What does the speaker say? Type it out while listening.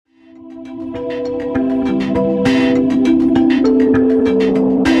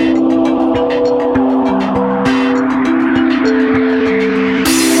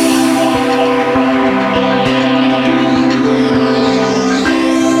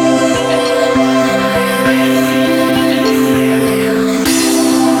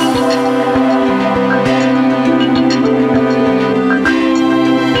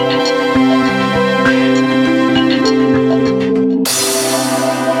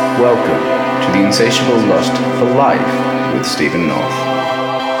Welcome to the Insatiable Lust for Life with Stephen North.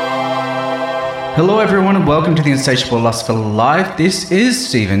 Hello everyone and welcome to the Insatiable Lust for Life. This is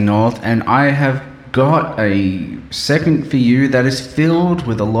Stephen North and I have got a segment for you that is filled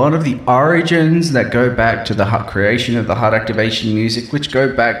with a lot of the origins that go back to the creation of the heart activation music, which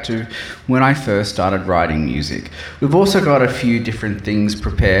go back to when I first started writing music. We've also got a few different things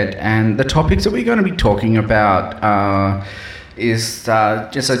prepared, and the topics that we're going to be talking about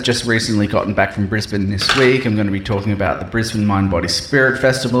I've just recently gotten back from Brisbane this week. I'm going to be talking about the Brisbane Mind Body Spirit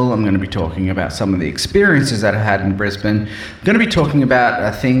Festival. I'm going to be talking about some of the experiences that I had in Brisbane. I'm going to be talking about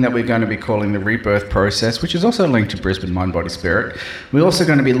a thing that we're going to be calling the rebirth process, which is also linked to Brisbane Mind Body Spirit. We're also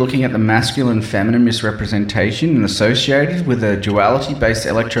going to be looking at the masculine feminine misrepresentation and associated with a duality-based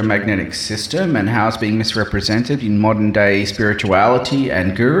electromagnetic system and how it's being misrepresented in modern day spirituality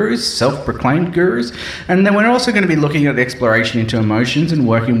and gurus, self-proclaimed gurus. And then we're also going to be looking at the exploration into emotions and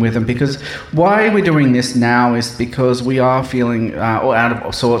working with them, because why we're doing this now is because we are feeling out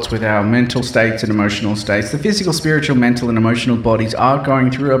of sorts with our mental states and emotional states. The physical, spiritual, mental and emotional bodies are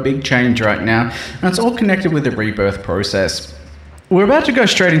going through a big change right now, and it's all connected with the rebirth process. We're about to go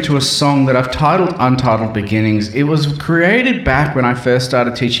straight into a song that I've titled Untitled Beginnings. It was created back when I first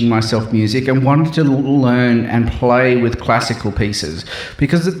started teaching myself music and wanted to learn and play with classical pieces,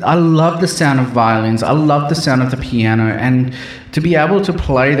 because I love the sound of violins, I love the sound of the piano, and to be able to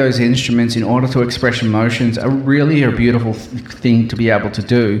play those instruments in order to express emotions are really a beautiful thing to be able to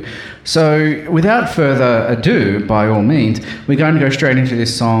do. So without further ado, by all means, we're going to go straight into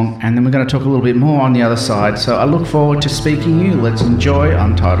this song, and then we're going to talk a little bit more on the other side. So I look forward to speaking to you. Let's enjoy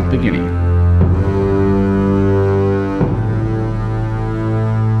Untitled Beginning.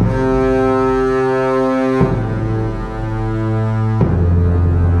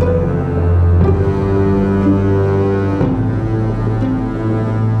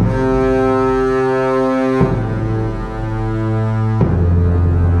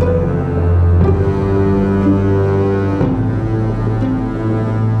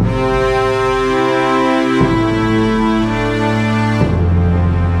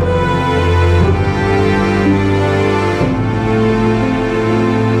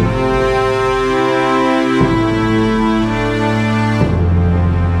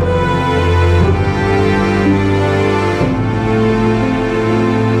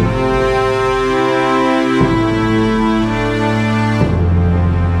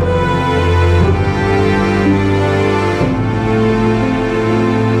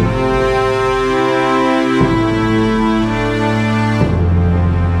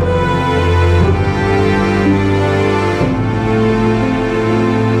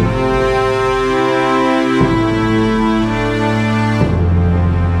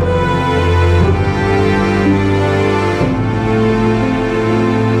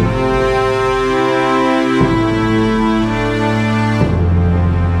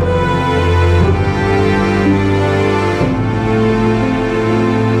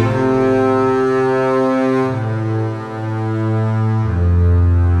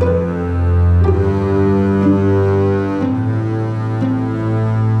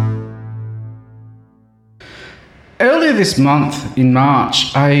 This month in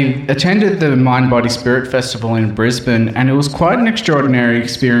March, I attended the Mind Body Spirit Festival in Brisbane, and it was quite an extraordinary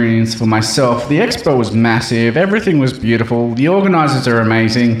experience for myself. The expo was massive, everything was beautiful, the organisers are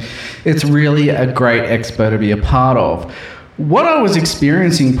amazing. It's really a great expo to be a part of. What I was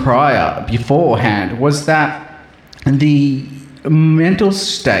experiencing beforehand was that the mental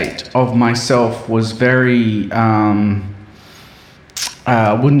state of myself was very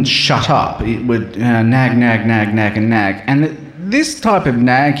wouldn't shut up. It would nag. And this type of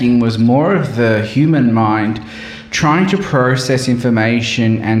nagging was more of the human mind trying to process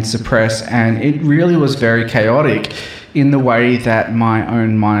information and suppress, and it really was very chaotic in the way that my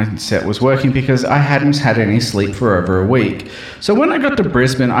own mindset was working, because I hadn't had any sleep for over a week. So when I got to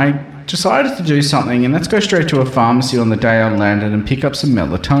Brisbane, I decided to do something, and let's go straight to a pharmacy on the day I landed and pick up some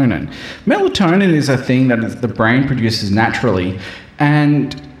melatonin. Melatonin is a thing that the brain produces naturally,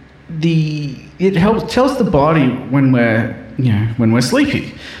 and it tells the body when we're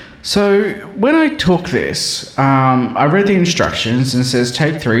sleepy. So when I took this, I read the instructions, and it says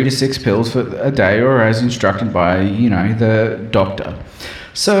take 3 to 6 pills for a day, or as instructed by the doctor.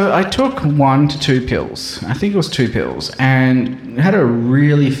 So I took 1 to 2 pills. I think it was 2 pills, and had a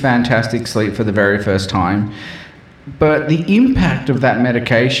really fantastic sleep for the very first time. But the impact of that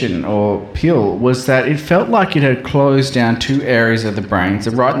medication or pill was that it felt like it had closed down 2 areas of the brain, the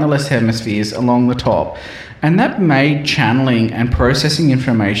right and the left hemispheres along the top. And that made channeling and processing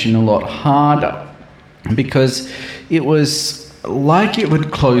information a lot harder, because it was like it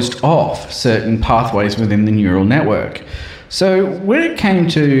would closed off certain pathways within the neural network. So when it came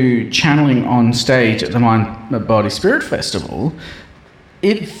to channeling on stage at the Mind, Body, Spirit Festival,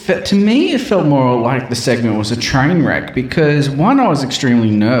 to me, it felt more like the segment was a train wreck because, one, I was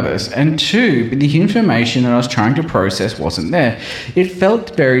extremely nervous, and two, the information that I was trying to process wasn't there. It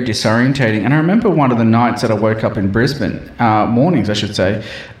felt very disorientating, and I remember one of the nights that I woke up in Brisbane, mornings I should say,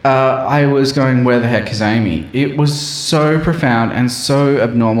 I was going, where the heck is Amy? It was so profound and so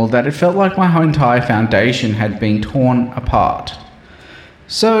abnormal that it felt like my whole entire foundation had been torn apart.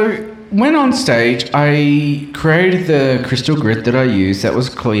 So when on stage, I created the crystal grid that I used that was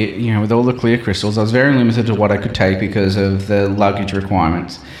clear, with all the clear crystals. I was very limited to what I could take because of the luggage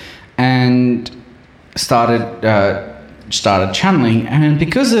requirements, and started channeling. And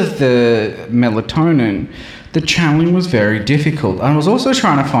because of the melatonin, the channeling was very difficult. I was also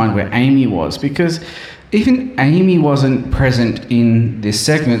trying to find where Amy was because even Amy wasn't present in this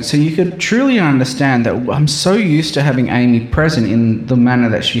segment, so you could truly understand that I'm so used to having Amy present in the manner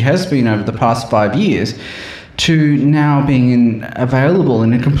that she has been over the past 5 years to now being available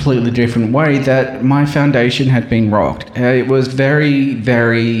in a completely different way, that my foundation had been rocked. It was very,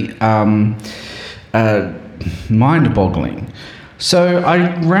 very mind-boggling. So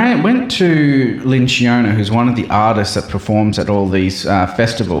I went to Lynn Shiona, who's one of the artists that performs at all these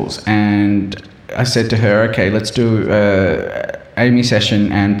festivals, and I said to her, okay, let's do Amy session,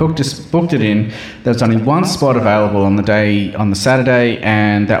 and booked it in. There was only one spot available on the Saturday,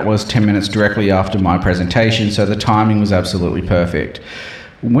 and that was 10 minutes directly after my presentation, so the timing was absolutely perfect.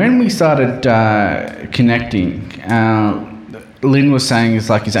 When we started connecting, Lynn was saying,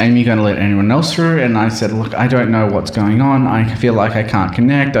 is Amy going to let anyone else through? And I said, look, I don't know what's going on. I feel like I can't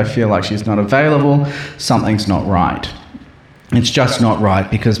connect. I feel like she's not available. Something's not right. It's just not right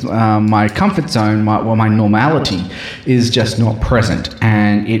because my comfort zone, my normality is just not present,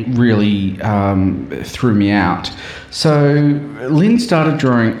 and it really threw me out. So Lynn started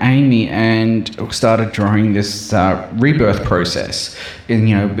drawing Amy and started drawing this rebirth process.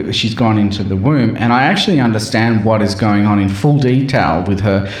 And, she's gone into the womb, and I actually understand what is going on in full detail with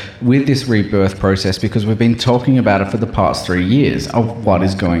her with this rebirth process because we've been talking about it for the past 3 years of what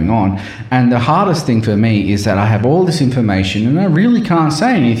is going on. And the hardest thing for me is that I have all this information and I really can't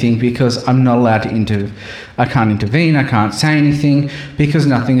say anything because I'm not allowed to I can't intervene, I can't say anything because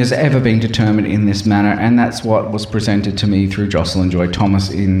nothing has ever been determined in this manner, and that's what was presented to me through Jocelyn Joy Thomas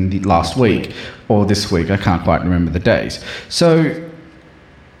in the last week or this week. I can't quite remember the days. So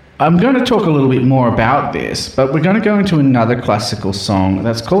I'm going to talk a little bit more about this, but we're going to go into another classical song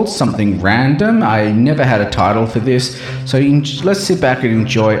that's called Something Random. I never had a title for this, so let's sit back and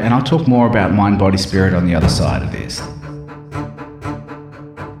enjoy, and I'll talk more about Mind, Body, Spirit on the other side of this.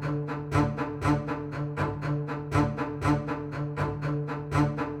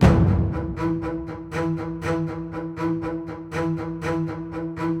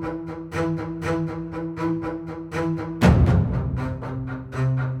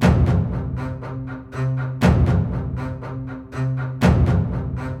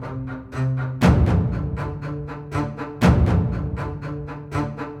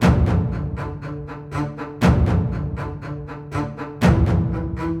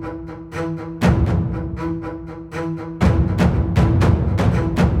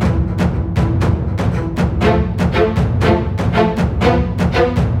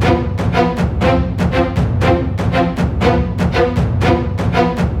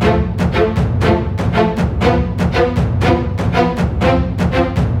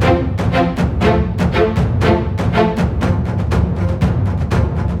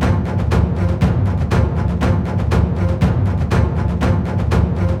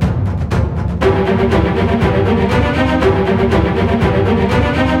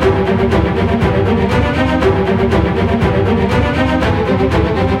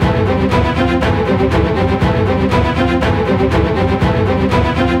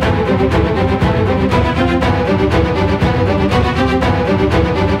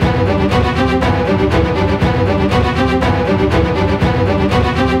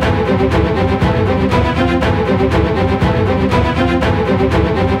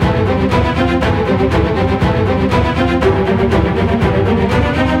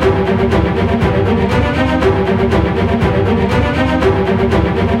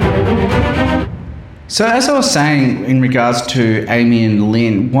 So as I was saying in regards to Amy and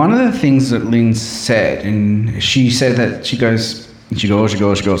Lynn, one of the things that Lynn said, and she said that she goes,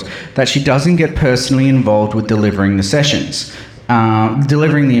 that she doesn't get personally involved with delivering the sessions.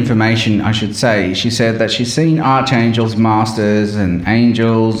 delivering the information, I should say. She said that she's seen archangels, masters, and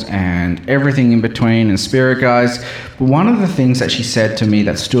angels, and everything in between, and spirit guides. But one of the things that she said to me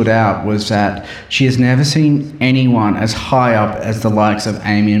that stood out was that she has never seen anyone as high up as the likes of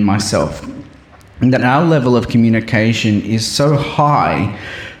Amy and myself. And that our level of communication is so high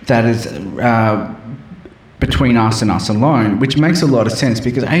that is between us and us alone, which makes a lot of sense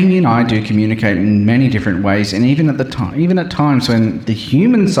because Amy and I do communicate in many different ways, and even at times when the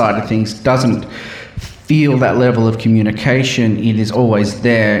human side of things doesn't feel that level of communication, it is always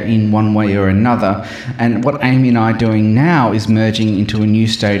there in one way or another. And what Amy and I are doing now is merging into a new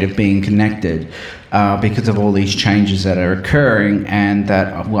state of being connected because of all these changes that are occurring, and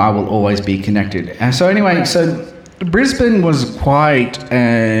that I will always be connected. And so anyway, Brisbane was quite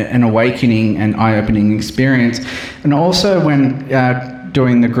an awakening and eye-opening experience. And also when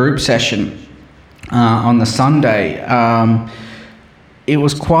doing the group session on the Sunday, it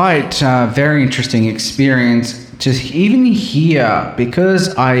was quite a very interesting experience to even hear,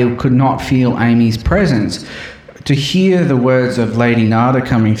 because I could not feel Amy's presence, to hear the words of Lady Nada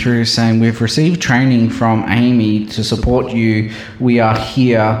coming through saying, "We've received training from Amy to support you. We are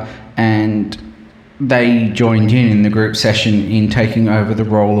here," and they joined in the group session in taking over the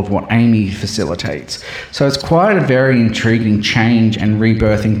role of what Amy facilitates. So it's quite a very intriguing change and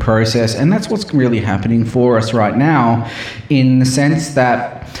rebirthing process, and that's what's really happening for us right now, in the sense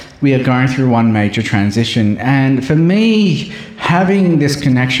that we are going through one major transition. And for me, having this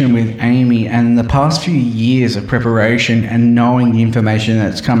connection with Amy and the past few years of preparation and knowing the information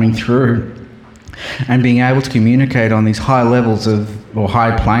that's coming through and being able to communicate on these high levels or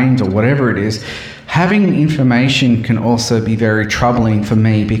high planes or whatever it is, having information can also be very troubling for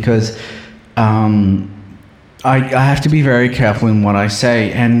me because I have to be very careful in what I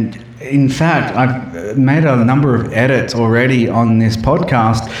say. And in fact, I've made a number of edits already on this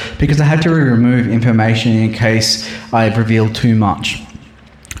podcast because I had to remove information in case I've revealed too much.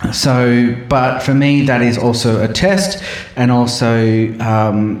 So, but for me, that is also a test, and also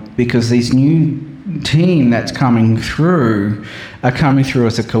because these new team that's coming through are coming through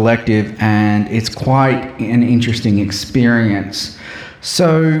as a collective, and it's quite an interesting experience.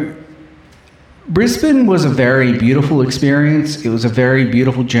 So Brisbane was a very beautiful experience. It was a very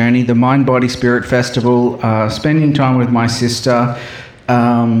beautiful journey. The Mind Body Spirit Festival, spending time with my sister,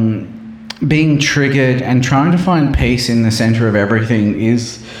 being triggered and trying to find peace in the center of everything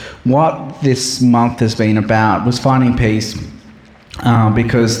is what this month has been about, was finding peace.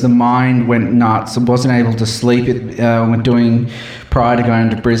 Because the mind went nuts. I wasn't able to sleep prior to going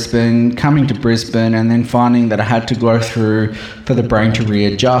to Brisbane, coming to Brisbane, and then finding that I had to go through for the brain to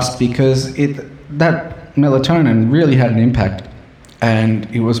readjust, because that melatonin really had an impact, and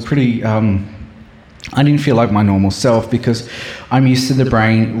it was pretty. I didn't feel like my normal self because I'm used to the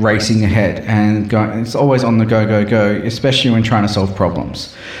brain racing ahead and going. It's always on the go, especially when trying to solve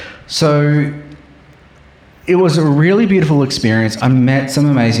problems. So it was a really beautiful experience. I met some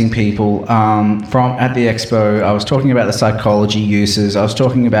amazing people at the expo. I was talking about the psychology uses. I was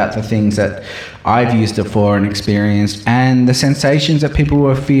talking about the things that I've used it for and experienced, and the sensations that people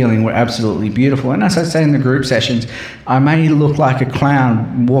were feeling were absolutely beautiful. And as I say in the group sessions, I may look like a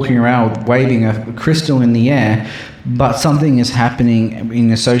clown walking around waving a crystal in the air, but something is happening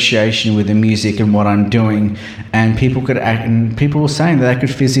in association with the music and what I'm doing, and people were saying that they could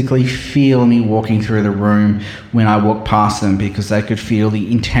physically feel me walking through the room when I walked past them, because they could feel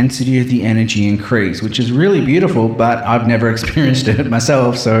the intensity of the energy increase, which is really beautiful, but I've never experienced it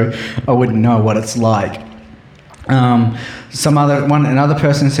myself, so I wouldn't know what it's like. Another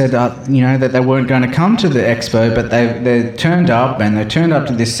person said that they weren't going to come to the expo, but they turned up, and they turned up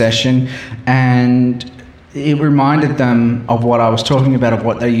to this session, and it reminded them of what I was talking about, of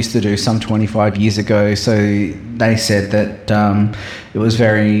what they used to do some 25 years ago. So they said that it was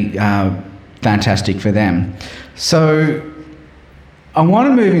very fantastic for them. So I want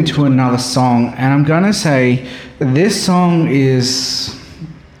to move into another song, and I'm going to say this song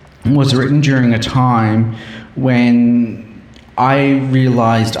was written during a time when I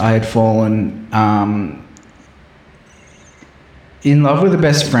realized I had fallen in love with a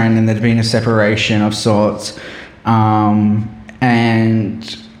best friend, and there'd been a separation of sorts, and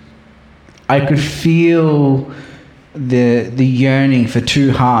I could feel the yearning for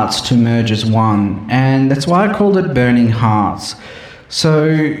two hearts to merge as one, and that's why I called it Burning Hearts.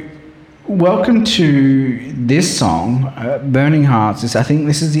 So welcome to this song, Burning Hearts. I think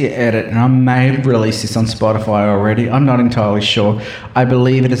this is the edit, and I may have released this on Spotify already. I'm not entirely sure. I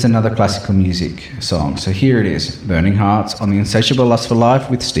believe it is another classical music song. So here it is, Burning Hearts on the Insatiable Lust for Life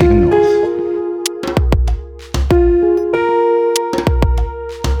with Stephen North.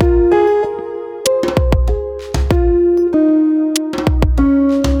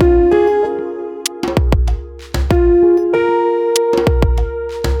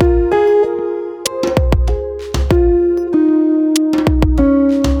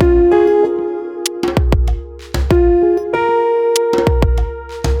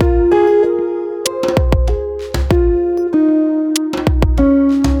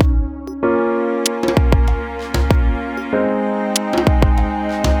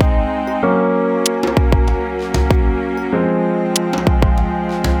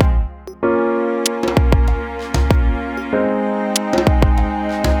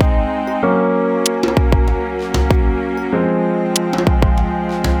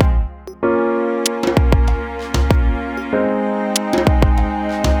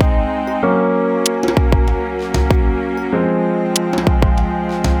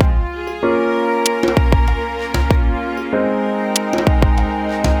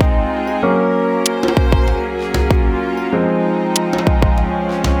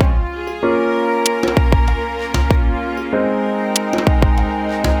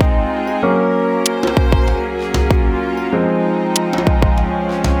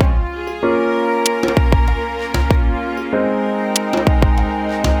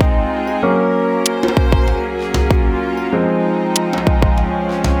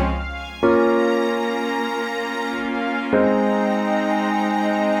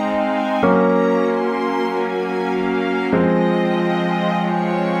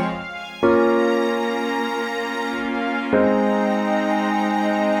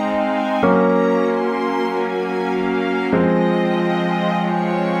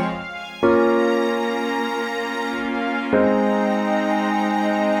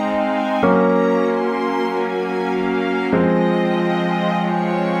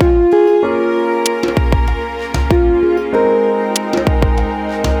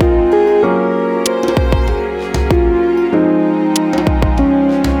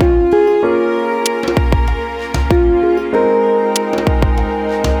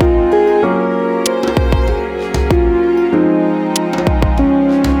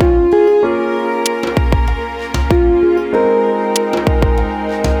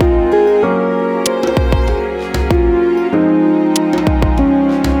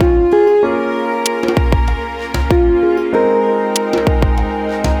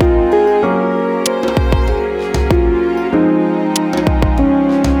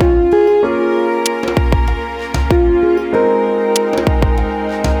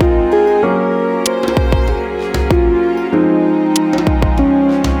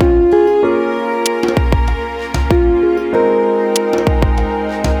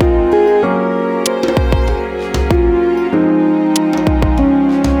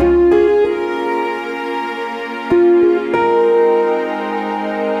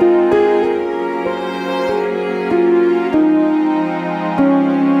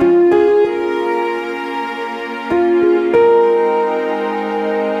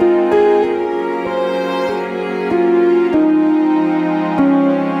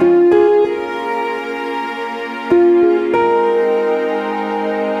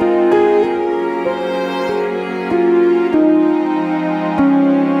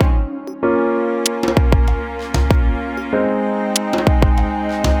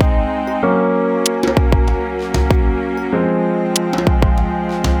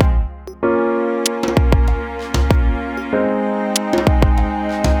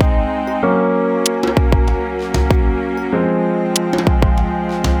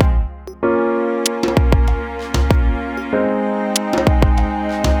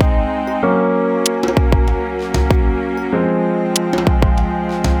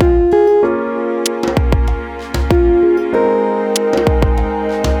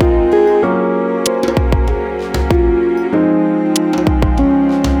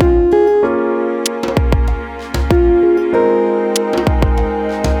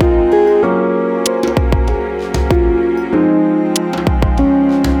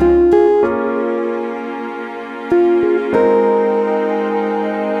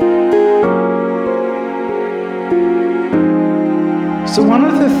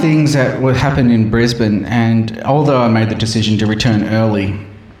 the things that would happen in Brisbane, and although I made the decision to return early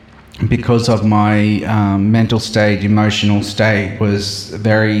because of my mental state, emotional state was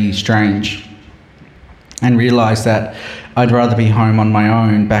very strange, and realised that I'd rather be home on my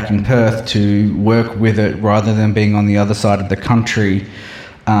own back in Perth to work with it rather than being on the other side of the country,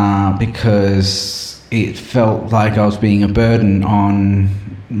 because it felt like I was being a burden on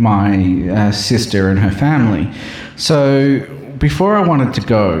my sister and her family. So before I wanted to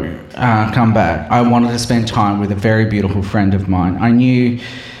come back, I wanted to spend time with a very beautiful friend of mine. I knew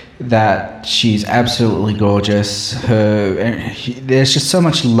that she's absolutely gorgeous. There's just so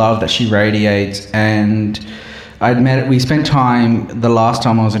much love that she radiates, and we spent time the last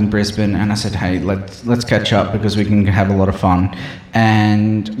time I was in Brisbane, and I said, hey, let's catch up because we can have a lot of fun.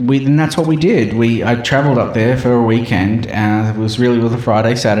 And that's what we did. I travelled up there for a weekend, and it was a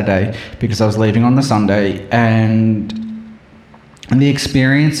Friday, Saturday, because I was leaving on the Sunday, and the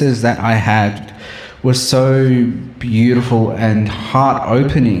experiences that I had were so beautiful and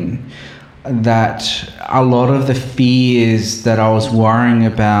heart-opening that a lot of the fears that I was worrying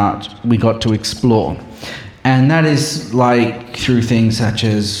about, we got to explore. And that is like through things such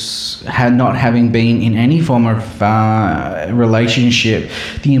as not having been in any form of relationship.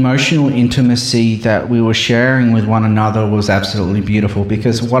 The emotional intimacy that we were sharing with one another was absolutely beautiful,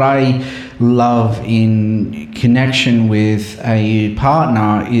 because what I love in connection with a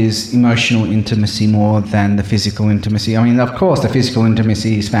partner is emotional intimacy more than the physical intimacy. I mean, of course, the physical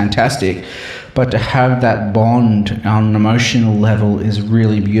intimacy is fantastic, but to have that bond on an emotional level is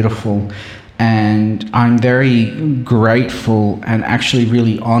really beautiful. And I'm very grateful and actually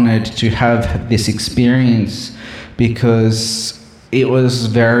really honoured to have this experience, because it was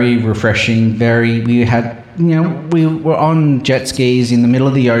very refreshing. We were on jet skis in the middle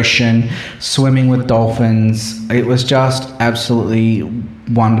of the ocean, swimming with dolphins. It was just absolutely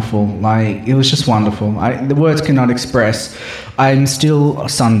wonderful. It was just wonderful. The words cannot express. I'm still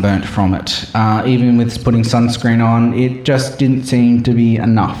sunburnt from it. Even with putting sunscreen on, it just didn't seem to be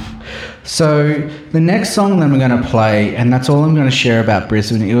enough. So the next song that I'm going to play, and that's all I'm going to share about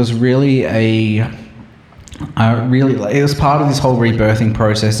Brisbane, it was really it was part of this whole rebirthing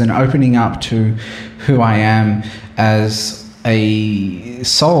process and opening up to who I am as a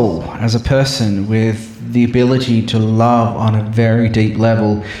soul, as a person with the ability to love on a very deep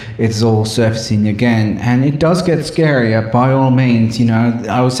level. It's all surfacing again, and it does get scarier by all means.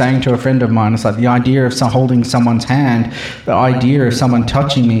 I was saying to a friend of mine, it's like the idea of holding someone's hand, the idea of someone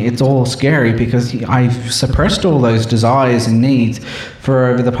touching me, it's all scary because I've suppressed all those desires and needs for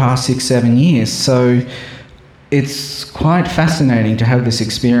over the past 6-7 years. So it's quite fascinating to have this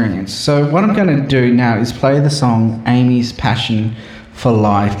experience. So what I'm going to do now is play the song Amy's Passion for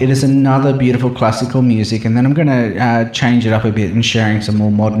Life. It is another beautiful classical music, and then I'm going to change it up a bit and sharing some more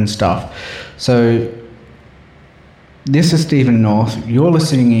modern stuff. So this is Stephen North. You're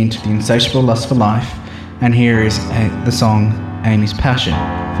listening in to The Insatiable Lust for Life, and here is the song Amy's Passion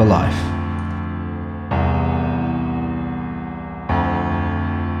for Life.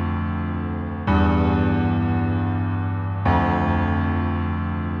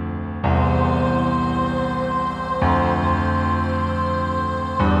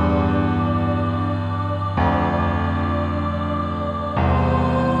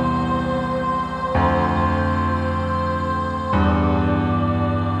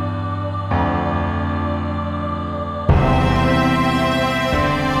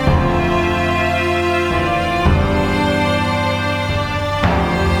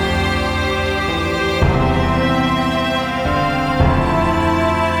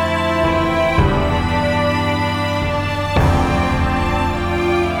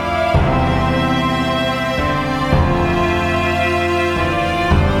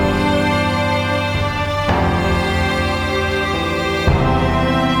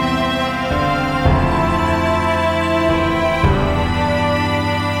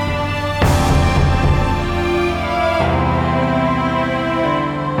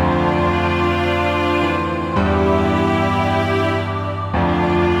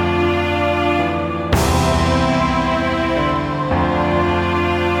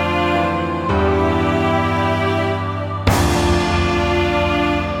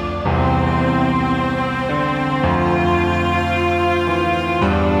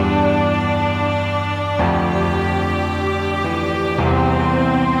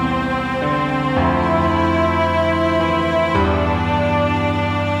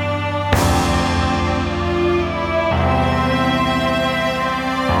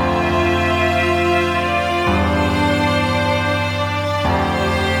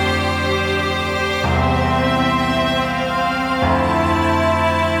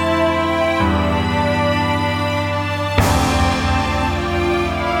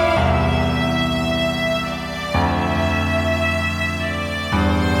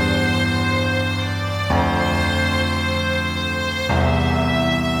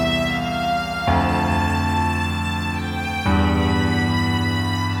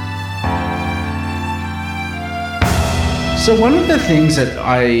 So one of the things that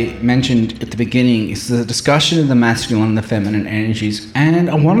I mentioned at the beginning is the discussion of the masculine and the feminine energies, and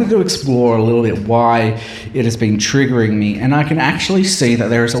I wanted to explore a little bit why it has been triggering me, and I can actually see that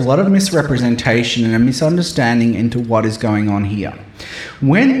there is a lot of misrepresentation and a misunderstanding into what is going on here.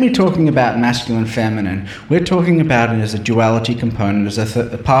 When we're talking about masculine and feminine, we're talking about it as a duality component, as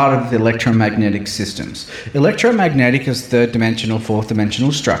a part of the electromagnetic systems. Electromagnetic is third dimensional, fourth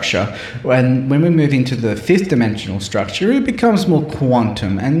dimensional structure, and when we move into the fifth dimensional structure, it becomes more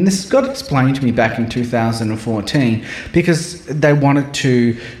quantum. And this got explained to me back in 2014 because they wanted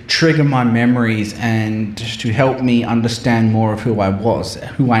to trigger my memories and to help me understand more of who I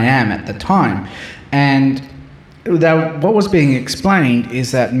am at the time. And what was being explained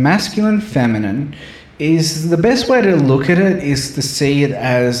is that masculine, feminine is the best way to look at it is to see it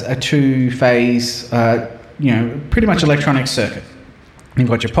as a two-phase, pretty much electronic circuit. You've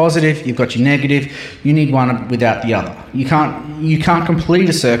got your positive, you've got your negative. You need one without the other. You can't complete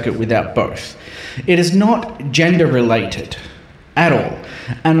a circuit without both. It is not gender related at all,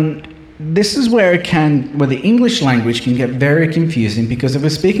 and this is where the English language can get very confusing, because if we're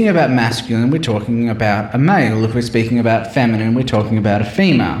speaking about masculine, we're talking about a male. If we're speaking about feminine, we're talking about a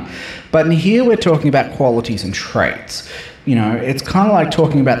female. But in here, we're talking about qualities and traits. It's kind of like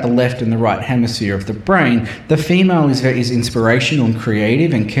talking about the left and the right hemisphere of the brain. The female is inspirational and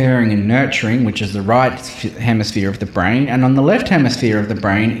creative and caring and nurturing, which is the right hemisphere of the brain. And on the left hemisphere of the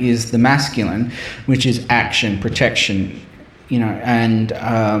brain is the masculine, which is action, protection,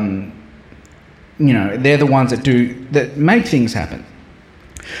 they're the ones that make things happen.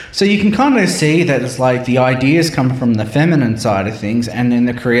 So you can kind of see that it's like the ideas come from the feminine side of things, and then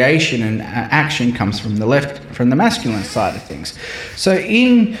the creation and action comes from the masculine side of things. So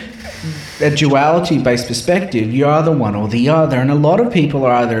in a duality-based perspective, you're either one or the other, and a lot of people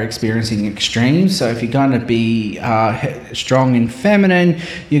are either experiencing extremes. So if you're going to be strong in feminine,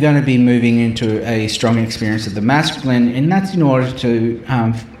 you're going to be moving into a strong experience of the masculine, and that's in order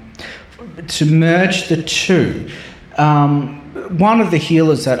to merge the two. One of the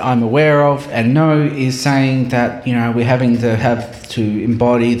healers that I'm aware of and know is saying that, we're having to have to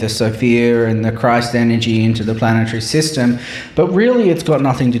embody the Sophia and the Christ energy into the planetary system. But really, it's got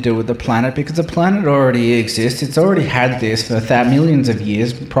nothing to do with the planet, because the planet already exists. It's already had this for millions of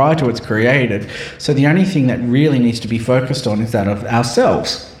years prior to its created. So the only thing that really needs to be focused on is that of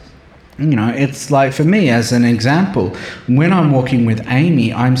ourselves. It's like, for me, as an example, when I'm walking with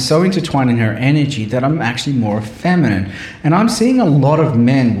Amy, I'm so intertwined in her energy that I'm actually more feminine. And I'm seeing a lot of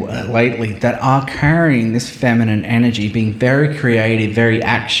men lately that are carrying this feminine energy, being very creative, very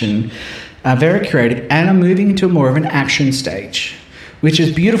creative, and are moving into more of an action stage, which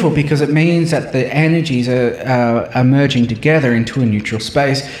is beautiful because it means that the energies are merging together into a neutral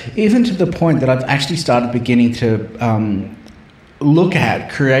space, even to the point that I've actually started beginning to look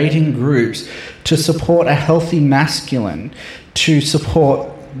at creating groups to support a healthy masculine, to support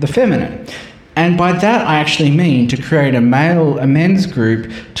the feminine. And by that, I actually mean to create a men's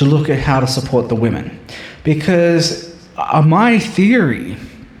group to look at how to support the women. Because my theory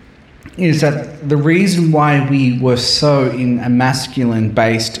is that the reason why we were so in a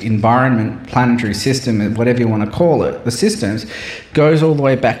masculine-based environment, planetary system, whatever you want to call it, the systems, goes all the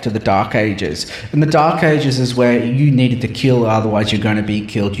way back to the Dark Ages. And the Dark Ages is where you needed to kill, otherwise you're going to be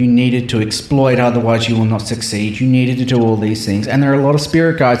killed. You needed to exploit, otherwise you will not succeed. You needed to do all these things. And there are a lot of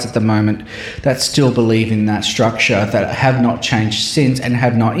spirit guides at the moment that still believe in that structure, that have not changed since and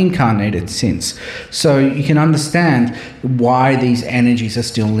have not incarnated since. So you can understand why these energies are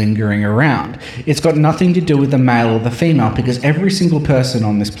still lingering around. It's got nothing to do with the male or the female, because every single person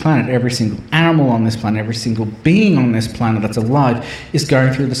on this planet, every single animal on this planet, every single being on this planet that's alive is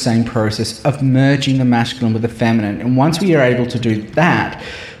going through the same process of merging the masculine with the feminine. And once we are able to do that,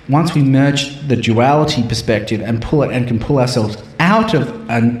 once we merge the duality perspective and pull ourselves out of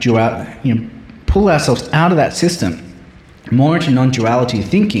pull ourselves out of that system, more into non-duality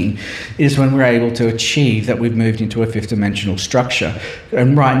thinking, is when we're able to achieve that we've moved into a fifth dimensional structure.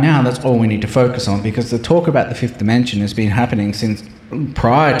 And right now, that's all we need to focus on, because the talk about the fifth dimension has been happening since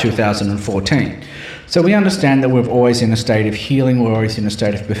prior to 2014. So we understand that we're always in a state of healing, we're always in a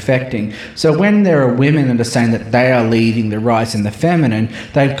state of perfecting. So when there are women that are saying that they are leading the rise in the feminine,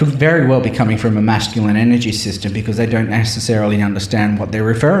 they could very well be coming from a masculine energy system, because they don't necessarily understand what they're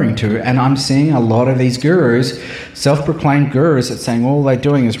referring to. And I'm seeing a lot of these gurus, self-proclaimed gurus, that saying all they're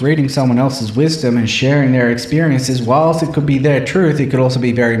doing is reading someone else's wisdom and sharing their experiences. Whilst it could be their truth, it could also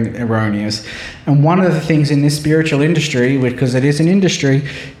be very erroneous. And one of the things in this spiritual industry, because it is an industry,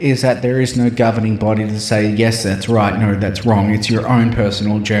 is that there is no governing body to say, yes, that's right, no, that's wrong. It's your own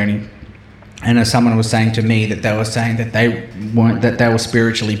personal journey. And as someone was saying to me, that they were saying that they were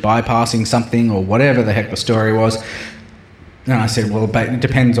spiritually bypassing something or whatever the heck the story was. And I said, well, but it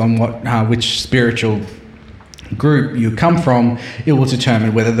depends on which spiritual group you come from. It will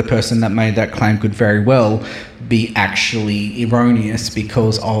determine whether the person that made that claim could very well be actually erroneous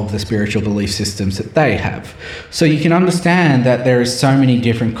because of the spiritual belief systems that they have. So you can understand that there is so many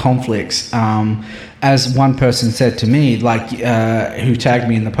different conflicts. As one person said to me, who tagged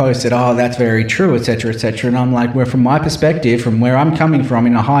me in the post, said, "Oh, that's very true, etc., etc." And I'm like, well, from my perspective, from where I'm coming from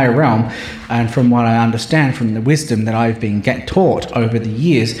in a higher realm, and from what I understand from the wisdom that I've been taught over the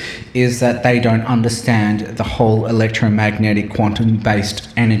years, is that they don't understand the whole electromagnetic, quantum-based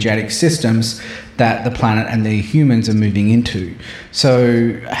energetic systems that the planet and the humans are moving into.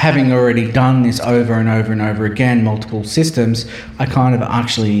 So having already done this over and over and over again, multiple systems, I kind of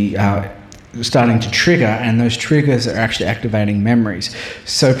actually starting to trigger, and those triggers are actually activating memories.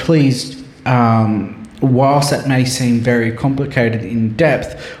 So please, whilst that may seem very complicated in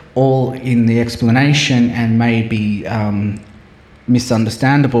depth, all in the explanation, and may be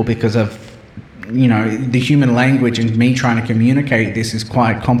misunderstandable because of the human language, and me trying to communicate this is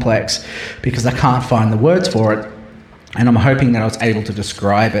quite complex because I can't find the words for it, and I'm hoping that I was able to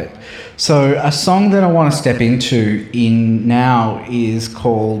describe it. So a song that I want to step into now is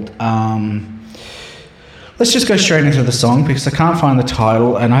called, let's just go straight into the song because I can't find the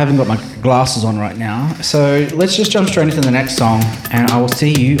title and I haven't got my glasses on right now. So let's just jump straight into the next song, and I will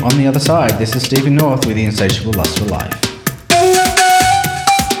see you on the other side. This is Stephen North with The Insatiable Lust for Life.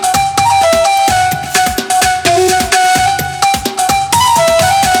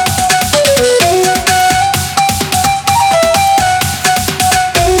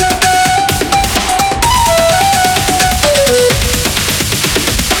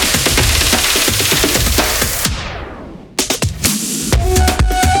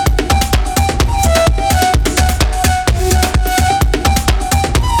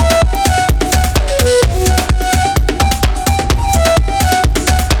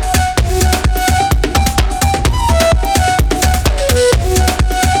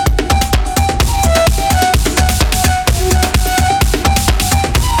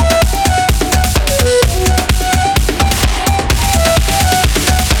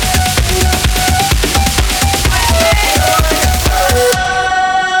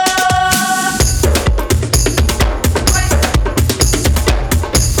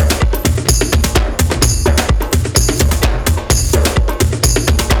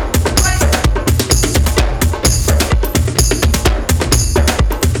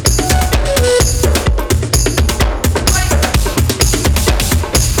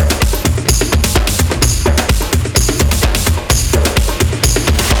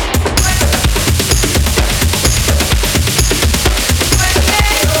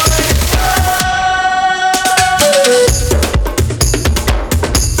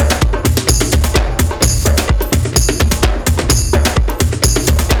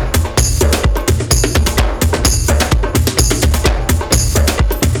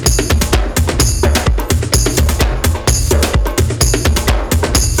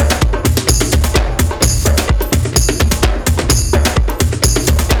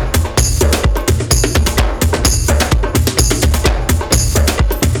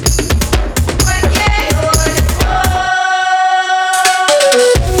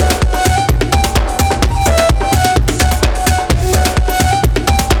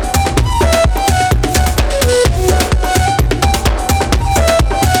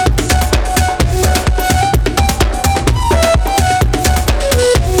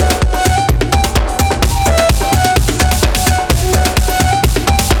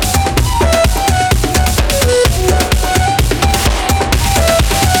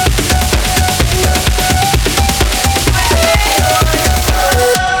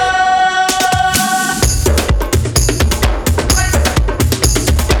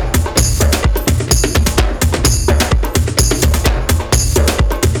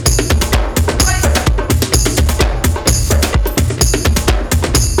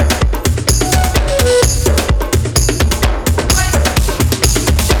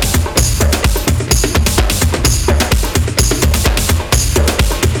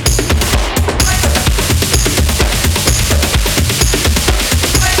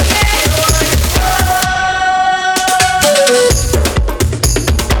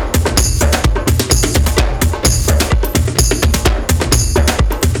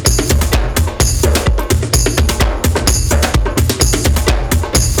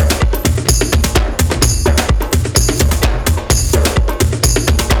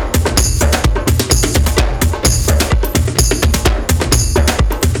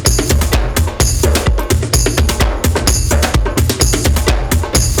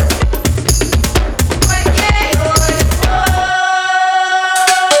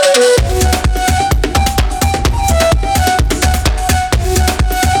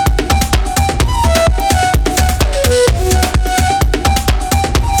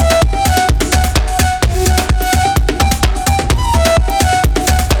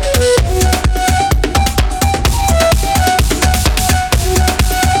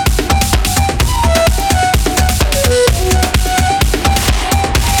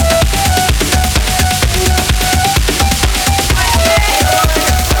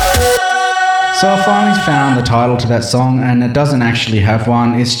 So I finally found the title to that song, and it doesn't actually have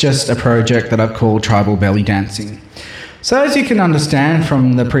one. It's just a project that I've called Tribal Belly Dancing. So as you can understand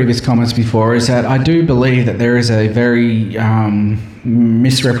from the previous comments before, is that I do believe that there is a very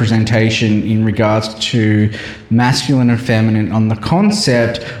misrepresentation in regards to masculine and feminine on the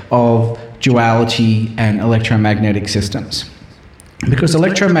concept of duality and electromagnetic systems. Because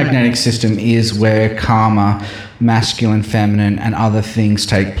electromagnetic system is where karma, masculine, feminine, and other things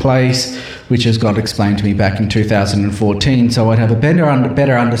take place, which has got explained to me back in 2014, so I'd have a better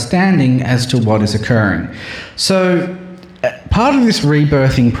understanding as to what is occurring. So part of this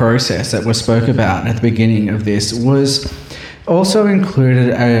rebirthing process that was spoke about at the beginning of this was also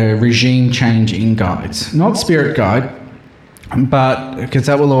included a regime change in guides. Not spirit guide, but because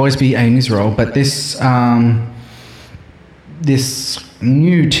that will always be Amy's role, but this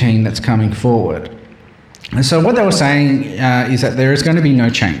new team that's coming forward. And so what they were saying is that there is going to be no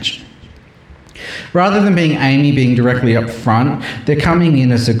change. Rather than being Amy being directly up front, they're coming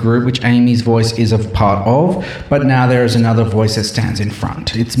in as a group, which Amy's voice is a part of, but now there is another voice that stands in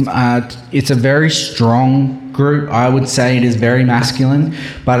front. It's a very strong group. I would say it is very masculine,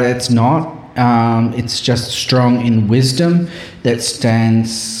 but it's not. It's just strong in wisdom that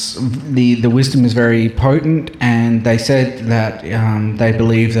stands. The wisdom is very potent, and they said that they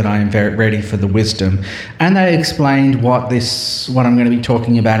believe that I am very ready for the wisdom, and they explained what I'm going to be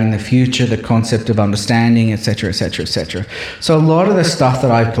talking about in the future, the concept of understanding, etc., etc., etc. So a lot of the stuff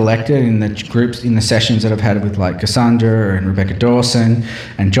that I've collected in the groups, in the sessions that I've had with like Cassandra and Rebecca Dawson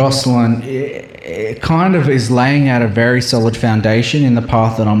and Jocelyn, it kind of is laying out a very solid foundation in the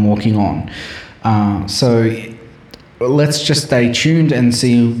path that I'm walking on. So let's just stay tuned and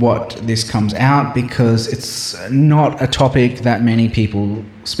see what this comes out, because it's not a topic that many people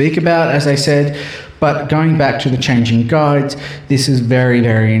speak about, as I said. But going back to the changing guides, this is very,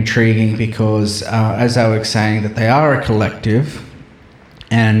 very intriguing because, as I was saying, that they are a collective,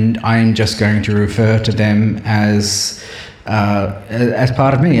 and I'm just going to refer to them as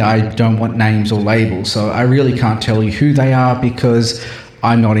part of me. I don't want names or labels, so I really can't tell you who they are because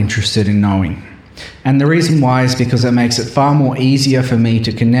I'm not interested in knowing. And the reason why is because it makes it far more easier for me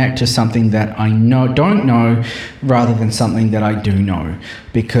to connect to something that I don't know rather than something that I do know,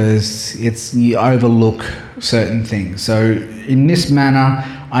 because you overlook certain things. So in this manner,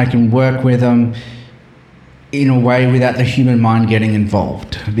 I can work with them in a way without the human mind getting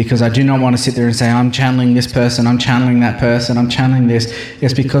involved, because I do not want to sit there and say, I'm channeling this person, I'm channeling that person, I'm channeling this.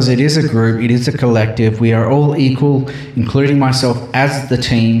 It's because it is a group, it is a collective. We are all equal, including myself as the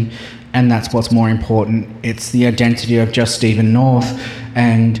team, and that's what's more important. It's the identity of just Stephen North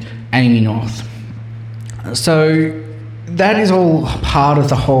and Amy North. So that is all part of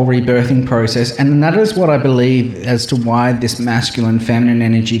the whole rebirthing process, and that is what I believe as to why this masculine feminine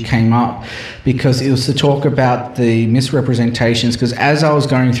energy came up, because it was to talk about the misrepresentations. Because as I was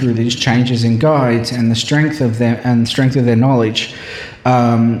going through these changes in guides and the strength of them and the strength of their knowledge,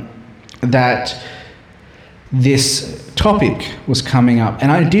 that this topic was coming up,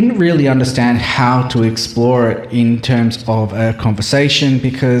 and I didn't really understand how to explore it in terms of a conversation,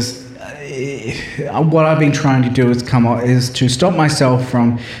 because what I've been trying to do is to stop myself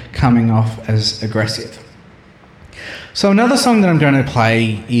from coming off as aggressive. So another song that I'm going to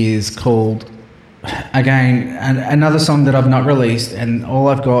play is called, again, another song that I've not released, and all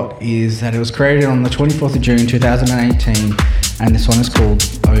I've got is that it was created on the 24th of June 2018, and this one is called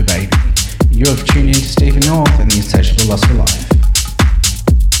Oh Baby. You have tuned in to Stephen North and the Insatiable Lust for Life.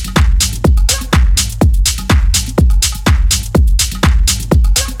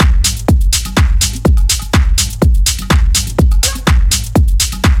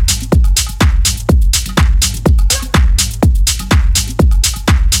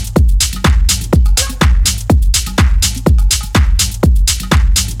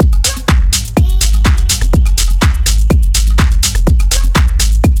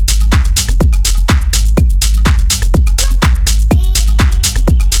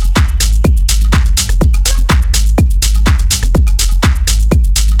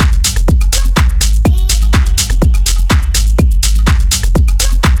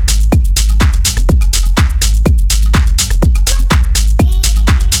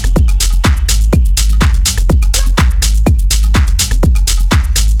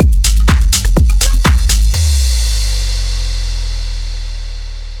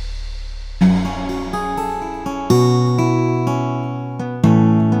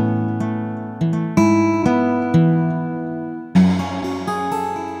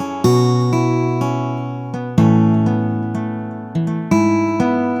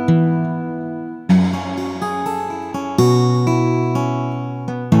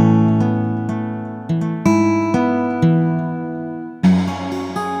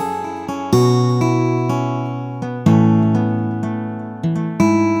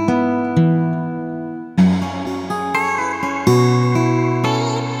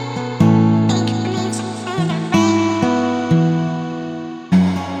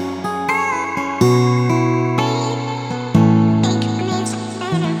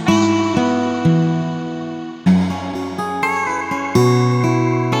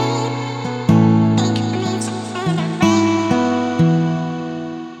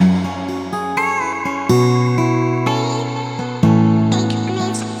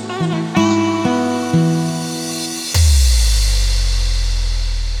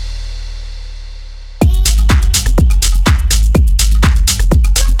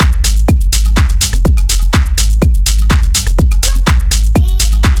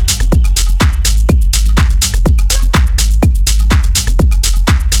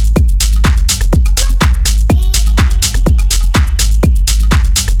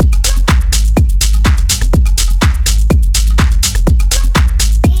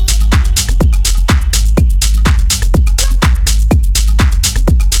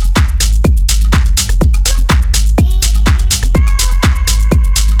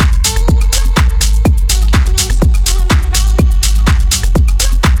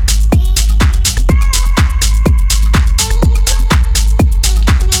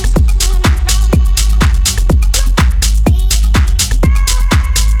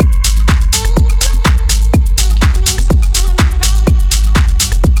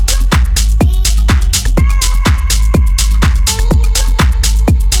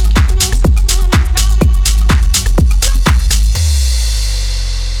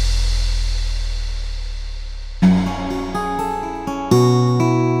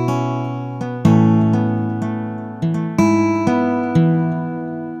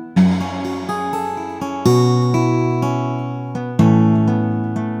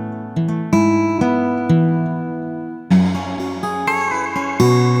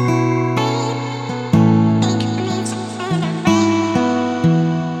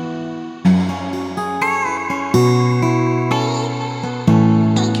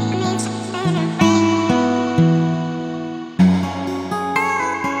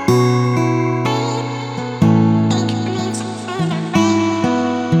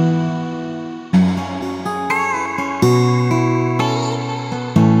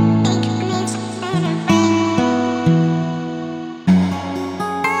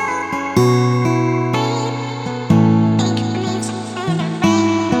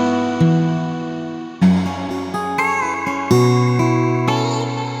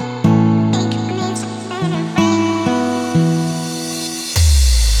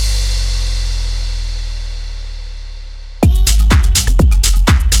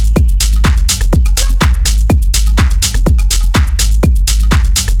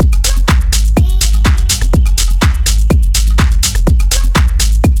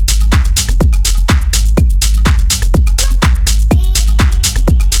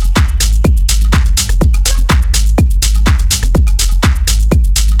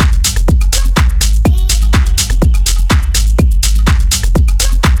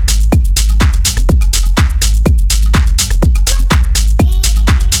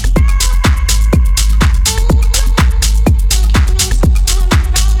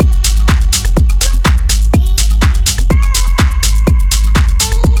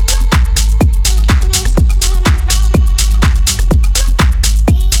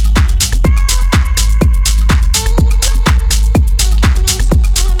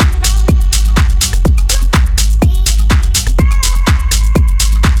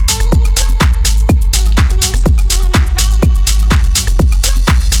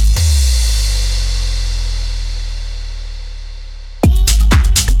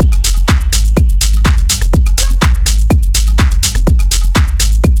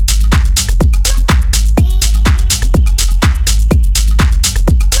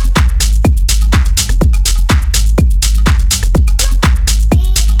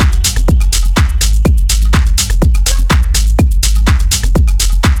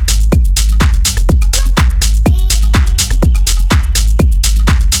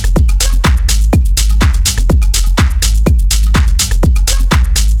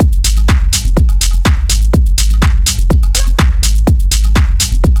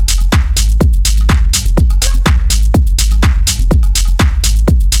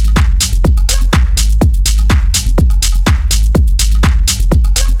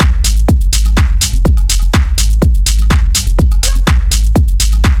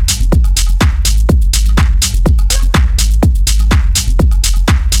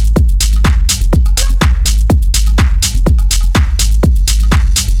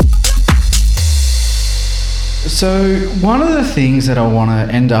 So one of the things that I want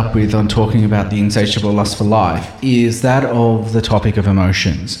to end up with on talking about the insatiable lust for life is that of the topic of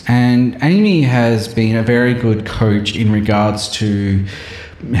emotions. And Amy has been a very good coach in regards to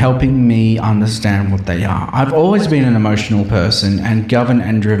helping me understand what they are. I've always been an emotional person and governed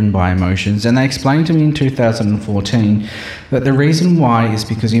and driven by emotions, and they explained to me in 2014 that the reason why is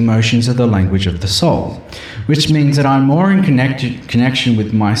because emotions are the language of the soul, which means that I'm more in connection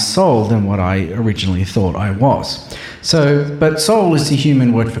with my soul than what I originally thought I was. But soul is the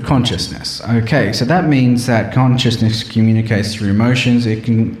human word for consciousness. Okay, so that means that consciousness communicates through emotions, it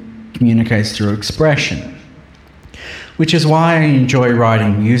communicates through expression. Which is why I enjoy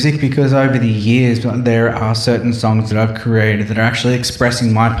writing music, because over the years there are certain songs that I've created that are actually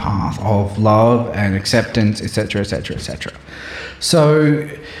expressing my path of love and acceptance, etc., etc., etc. So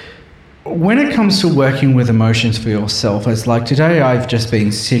when it comes to working with emotions for yourself, it's like today I've just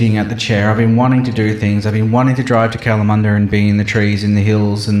been sitting at the chair. I've been wanting to do things. I've been wanting to drive to Kalamunda and be in the trees, in the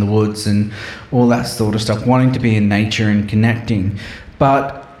hills, in the woods and all that sort of stuff, wanting to be in nature and connecting.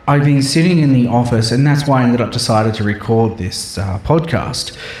 But I've been sitting in the office, and that's why I ended up decided to record this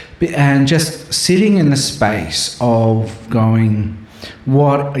podcast, and just sitting in the space of going,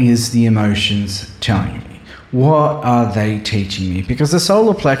 what is the emotions telling me? What are they teaching me? Because the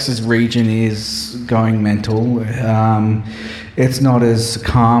solar plexus region is going mental. It's not as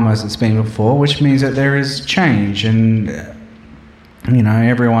calm as it's been before, which means that there is change, and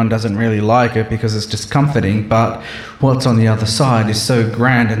everyone doesn't really like it because it's discomforting, but what's on the other side is so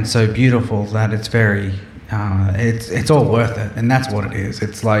grand and so beautiful that it's very, it's all worth it, and that's what it is.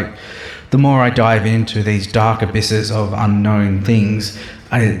 It's like the more I dive into these dark abysses of unknown things,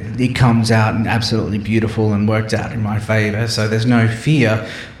 it comes out and absolutely beautiful and works out in my favour. So there's no fear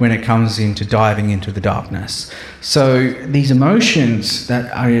when it comes into diving into the darkness. So these emotions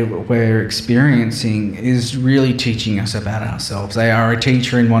that we're experiencing is really teaching us about ourselves. They are a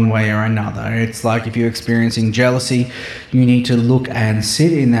teacher in one way or another. It's like if you're experiencing jealousy, you need to look and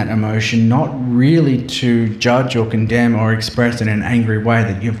sit in that emotion, not really to judge or condemn or express in an angry way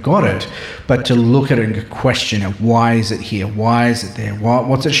that you've got it, but to look at it and question it. Why is it here? Why is it there?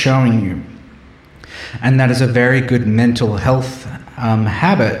 What's it showing you? And that is a very good mental health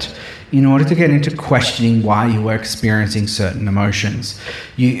habit in order to get into questioning why you are experiencing certain emotions.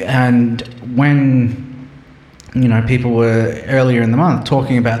 And when people were earlier in the month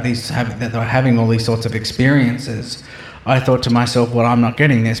talking about that they were having all these sorts of experiences, I thought to myself, well, I'm not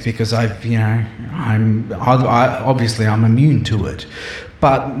getting this because I'm immune to it.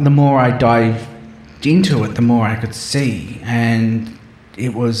 But the more I dived into it, the more I could see, and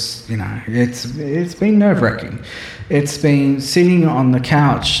it was, it's been nerve-wracking. It's been sitting on the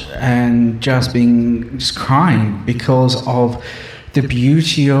couch and just crying because of the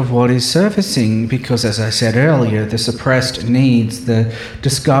beauty of what is surfacing, because as I said earlier, the suppressed needs, the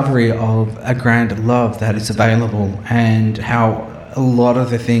discovery of a grand love that is available, and how a lot of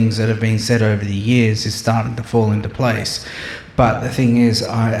the things that have been said over the years is starting to fall into place. But the thing is,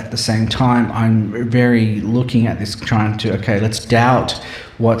 at the same time, I'm very looking at this, trying to, let's doubt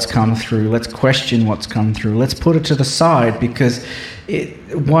what's come through. Let's question what's come through. Let's put it to the side, because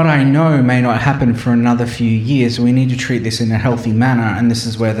what I know may not happen for another few years. We need to treat this in a healthy manner, and this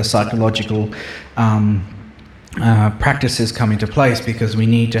is where the psychological practices come into place, because we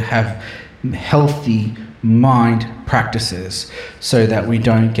need to have healthy mind practices so that we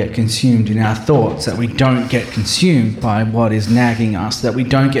don't get consumed in our thoughts, that we don't get consumed by what is nagging us, that we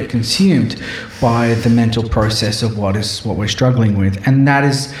don't get consumed by the mental process of what we're struggling with. And that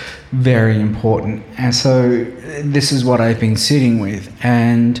is very important. And so this is what I've been sitting with,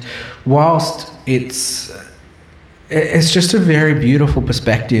 and whilst it's just a very beautiful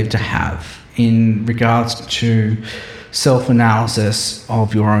perspective to have in regards to self-analysis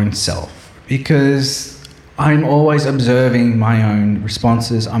of your own self, because I'm always observing my own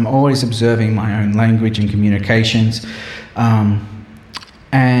responses. I'm always observing my own language and communications, and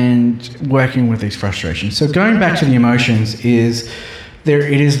working with these frustrations. So going back to the emotions, it is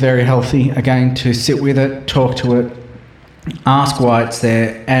very healthy, again, to sit with it, talk to it, ask why it's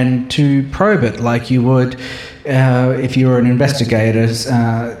there, and to probe it like you would if you were an investigator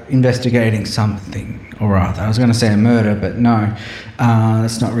investigating something or other. I was going to say a murder, but no,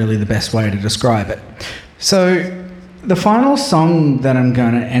 that's not really the best way to describe it. So the final song that I'm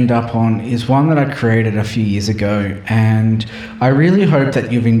going to end up on is one that I created a few years ago, and I really hope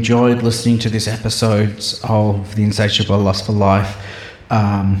that you've enjoyed listening to this episodes of The Insatiable Lust for Life.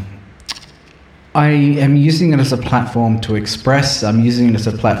 I am using it as a platform to express. I'm using it as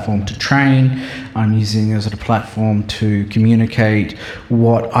a platform to train. I'm using it as a platform to communicate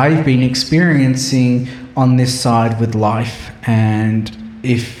what I've been experiencing on this side with life, and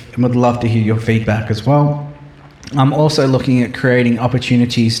would love to hear your feedback as well. I'm also looking at creating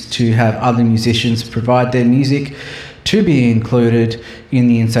opportunities to have other musicians provide their music to be included in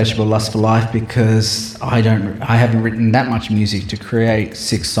the Insatiable Lust for Life, because I haven't written that much music to create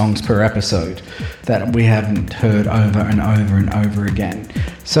 6 songs per episode that we haven't heard over and over and over again.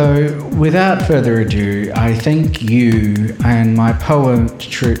 So without further ado, I thank you, and my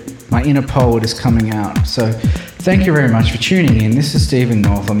inner poet is coming out. So thank you very much for tuning in. This is Stephen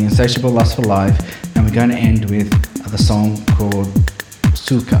North on the Insatiable Lust for Life, and we're going to end with the song called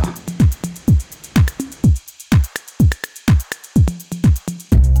Suhka.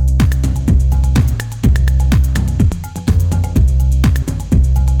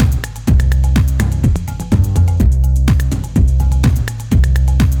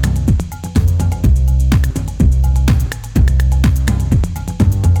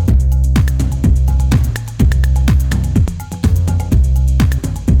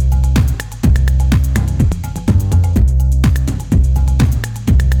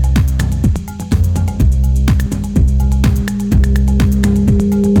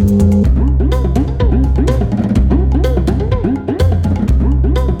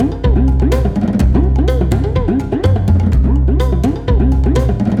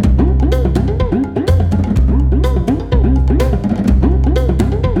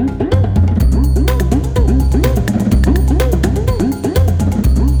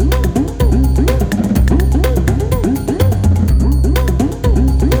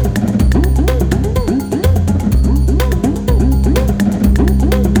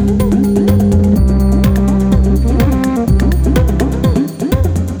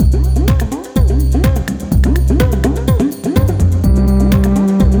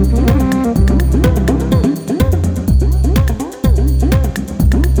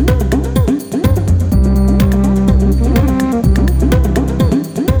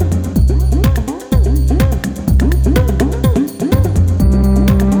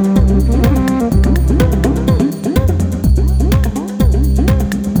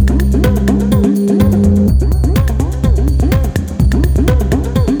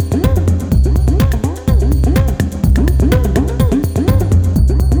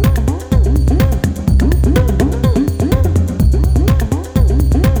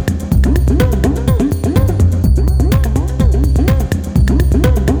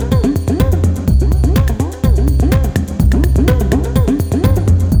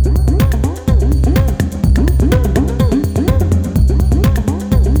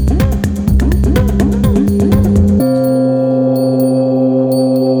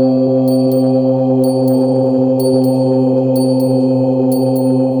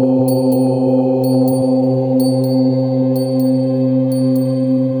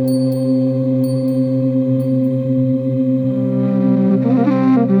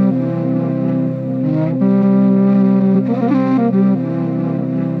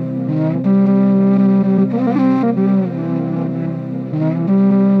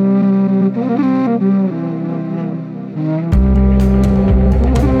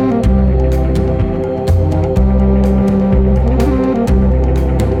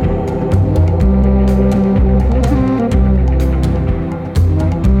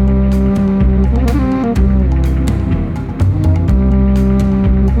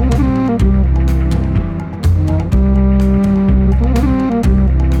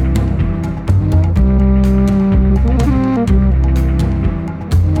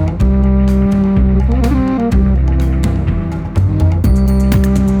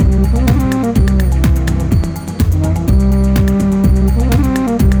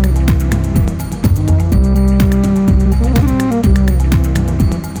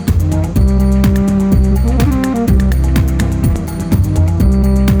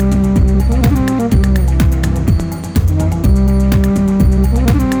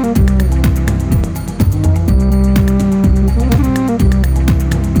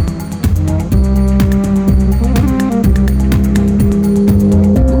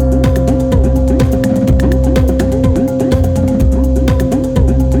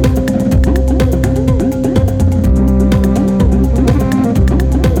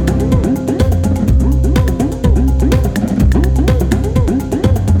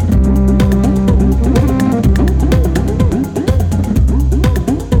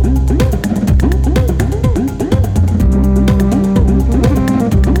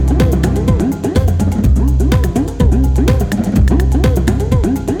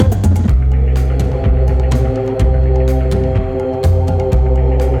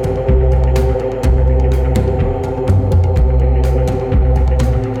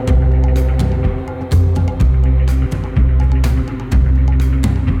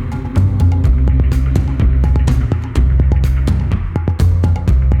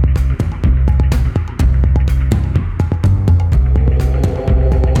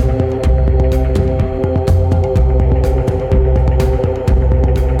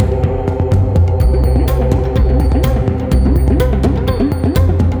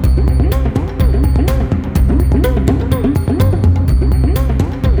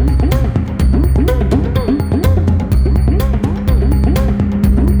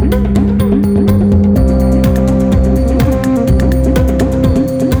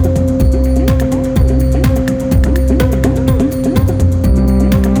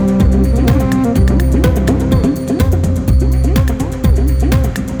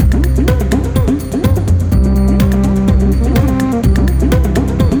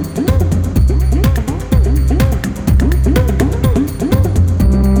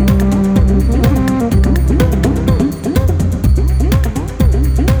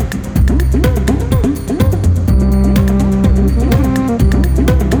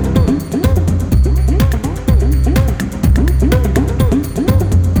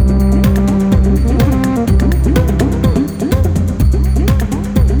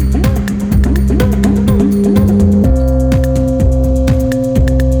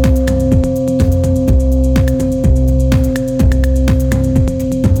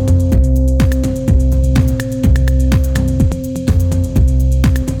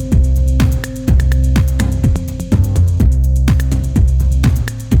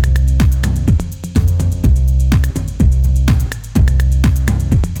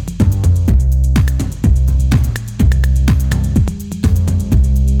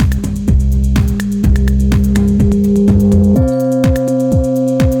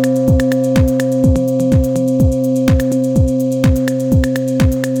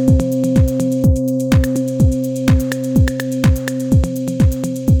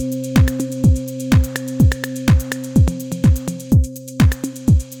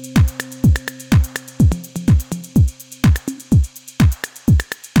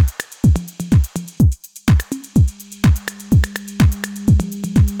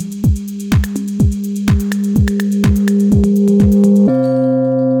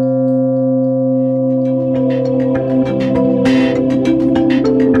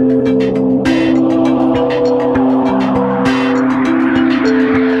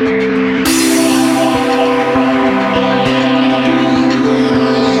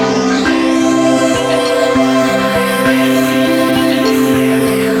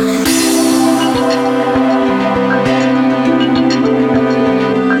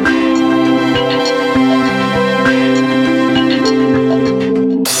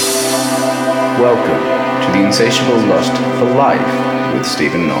 Insatiable Lust for Life with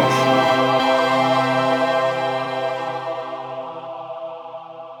Stephen North.